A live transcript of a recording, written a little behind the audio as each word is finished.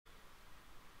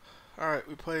Alright,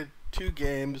 we played 2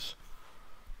 games.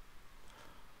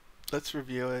 Let's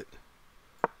review it.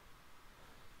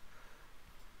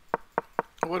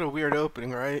 What a weird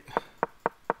opening, right?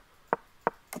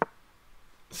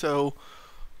 So,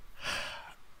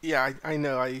 yeah, I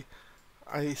know.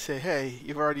 I say, hey,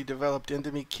 you've already developed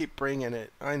into me. Keep bringing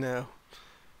it. I know.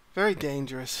 Very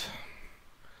dangerous.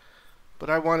 But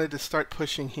I wanted to start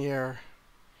pushing here.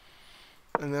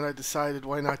 And then I decided,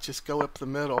 why not just go up the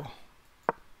middle?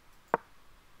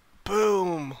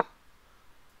 Boom!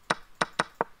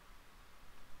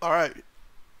 Alright.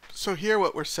 So here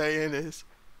what we're saying is,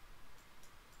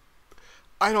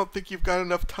 I don't think you've got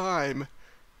enough time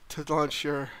to launch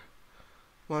your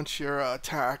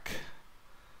attack,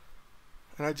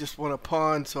 and I just want a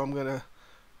pawn, so I'm gonna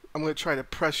try to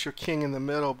press your king in the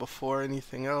middle before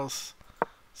anything else.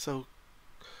 So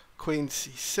queen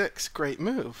c6, great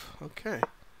move. Okay,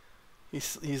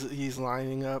 he's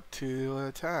lining up to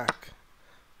attack.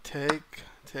 Take,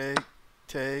 take,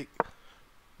 take.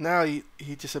 Now he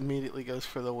just immediately goes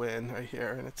for the win right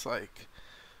here, and it's like,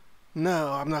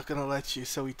 no, I'm not gonna let you.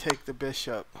 So we take the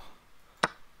bishop.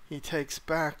 He takes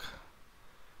back.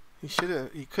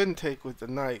 He couldn't take with the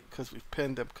knight because we've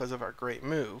pinned him because of our great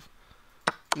move.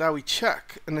 Now we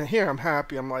check, and then here I'm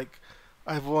happy. I'm like,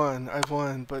 I've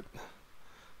won. But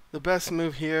the best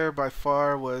move here by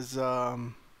far was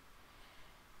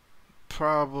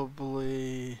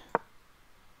probably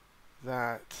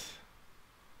that.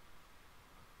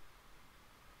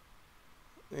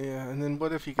 Yeah, and then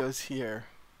what if he goes here?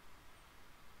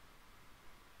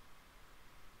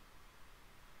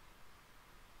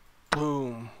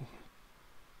 Boom.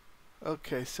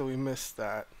 Okay, so we missed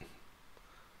that.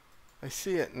 I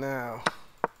see it now.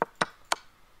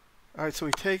 Alright, so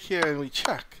we take here and we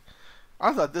check.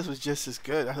 I thought this was just as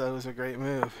good. I thought it was a great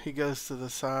move. He goes to the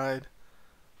side.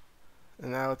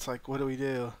 And now it's like, what do we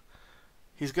do?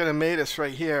 He's going to mate us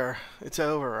right here. It's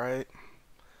over, right?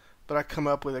 But I come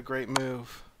up with a great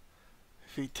move.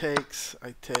 If he takes,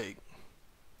 I take.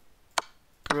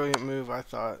 Brilliant move, I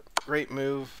thought. Great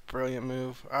move, brilliant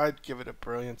move. I'd give it a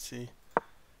brilliancy.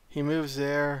 He moves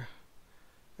there,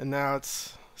 and now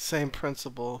it's same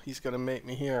principle. He's going to mate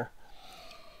me here.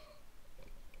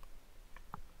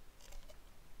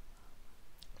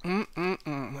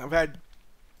 I've had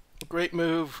great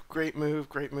move, great move,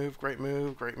 great move, great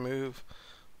move, great move.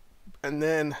 And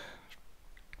then,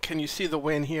 can you see the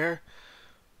win here?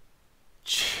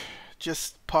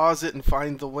 Just pause it and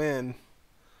find the win.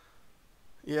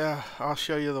 Yeah, I'll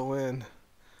show you the win.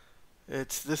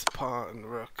 It's this pawn,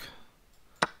 rook.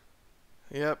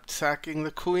 Yep, sacking the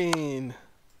queen.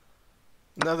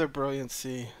 Another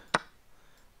brilliancy.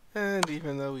 And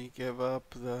even though we give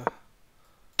up the,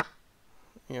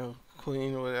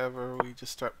 queen or whatever, we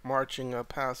just start marching a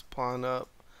pass pawn up.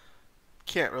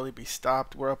 Can't really be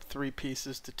stopped. We're up 3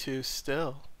 pieces to 2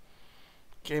 still.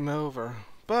 Game over.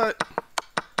 But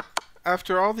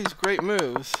after all these great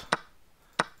moves,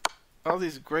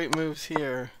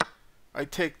 here, I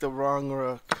take the wrong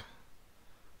rook,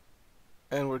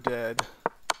 and we're dead.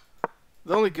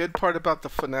 The only good part about the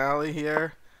finale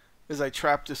here is I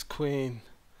trapped his queen,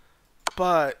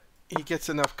 but he gets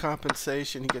enough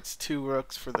compensation. He gets 2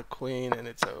 rooks for the queen, and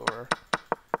it's over.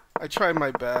 I tried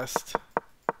my best.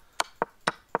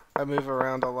 I move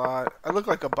around a lot. I look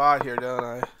like a bot here, don't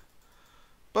I?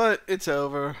 But it's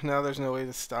over. Now there's no way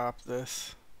to stop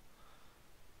this.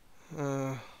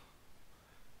 So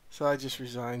I just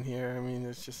resign here. I mean,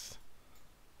 there's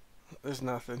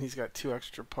nothing. He's got 2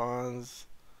 extra pawns.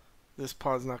 This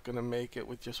pawn's not going to make it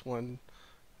with just one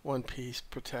piece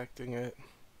protecting it.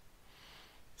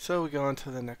 So we go on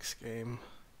to the next game.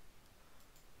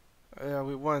 Yeah,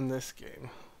 we won this game.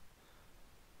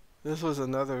 This was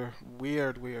another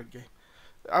weird game.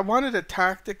 I wanted a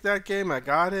tactic that game. I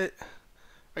got it.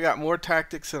 I got more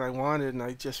tactics than I wanted, and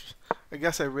I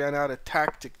guess I ran out of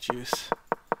tactic juice.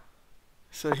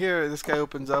 So here, this guy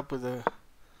opens up with a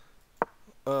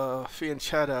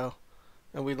fianchetto,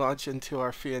 and we launch into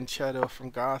our fianchetto from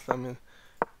Gotham. And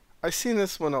I've seen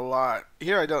this one a lot.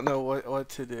 Here, I don't know what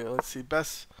to do. Let's see.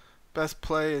 Best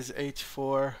play is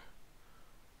h4.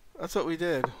 That's what we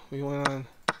did. We went on.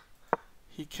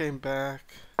 He came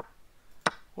back.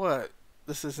 What?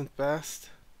 This isn't best.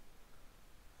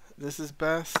 This is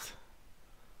best.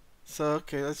 So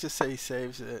okay, let's just say he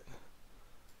saves it.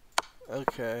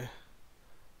 Okay.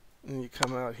 And you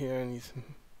come out here and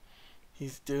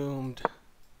he's doomed.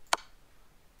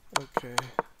 Okay.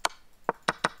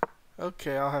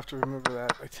 Okay, I'll have to remember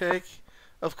that. I take,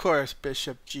 of course,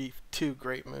 bishop g2,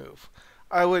 great move.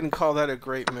 I wouldn't call that a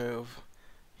great move.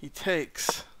 He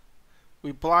takes.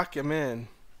 We block him in.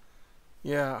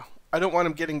 Yeah, I don't want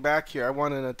him getting back here. I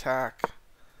want an attack.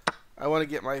 I want to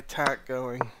get my attack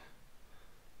going.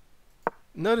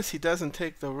 Notice he doesn't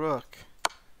take the rook.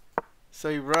 So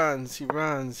he runs, he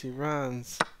runs, he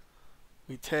runs.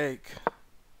 We take.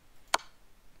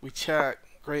 We check.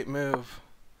 Great move.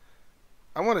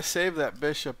 I want to save that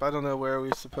bishop. I don't know where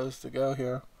we're supposed to go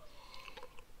here.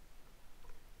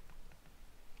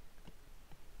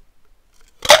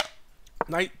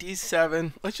 Knight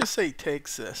d7. Let's just say he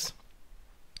takes this.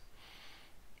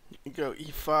 You go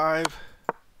e5.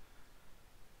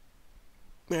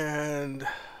 And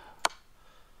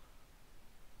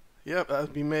yep, that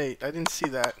would be mate. I didn't see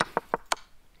that.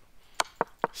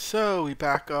 So we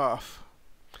back off.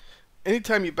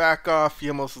 Anytime you back off, you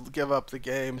almost give up the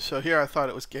game. So here I thought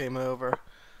it was game over.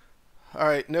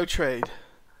 Alright, no trade.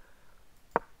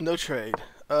 No trade.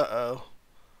 Uh-oh.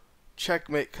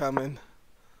 Checkmate coming.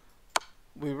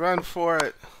 We run for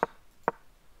it.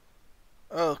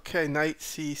 Okay, knight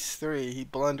c3. He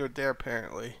blundered there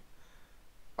apparently.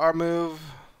 Our move.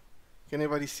 Can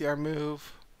anybody see our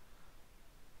move?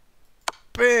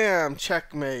 Bam!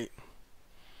 Checkmate.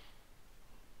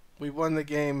 We won the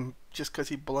game just because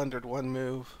he blundered one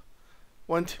move.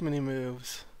 One too many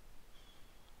moves.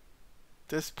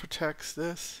 This protects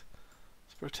this.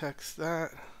 This protects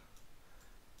that.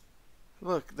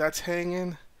 Look, that's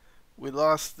hanging. We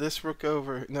lost this rook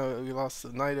over. No, we lost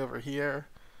the knight over here.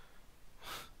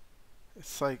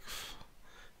 It's like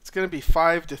it's gonna be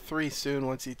 5-3 soon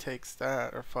once he takes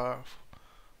that, or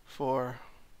 4.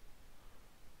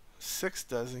 6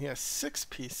 doesn't. He has 6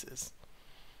 pieces.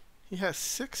 He has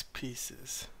 6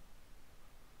 pieces.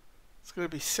 It's gonna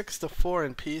be 6-4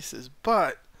 in pieces,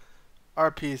 but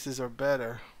our pieces are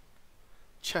better.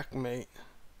 Checkmate.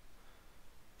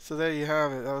 So there you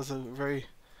have it. That was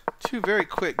two very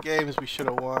quick games we should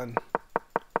have won.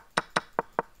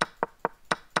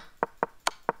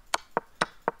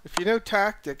 If you know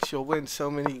tactics, you'll win so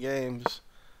many games.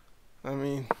 I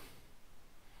mean,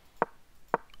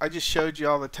 I just showed you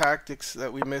all the tactics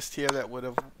that we missed here that would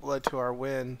have led to our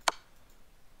win.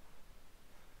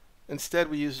 Instead,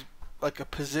 we used like a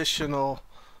positional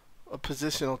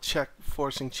check,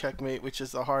 forcing checkmate, which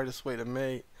is the hardest way to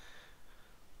mate.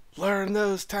 Learn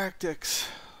those tactics.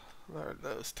 Learn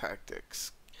those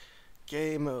tactics.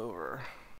 Game over.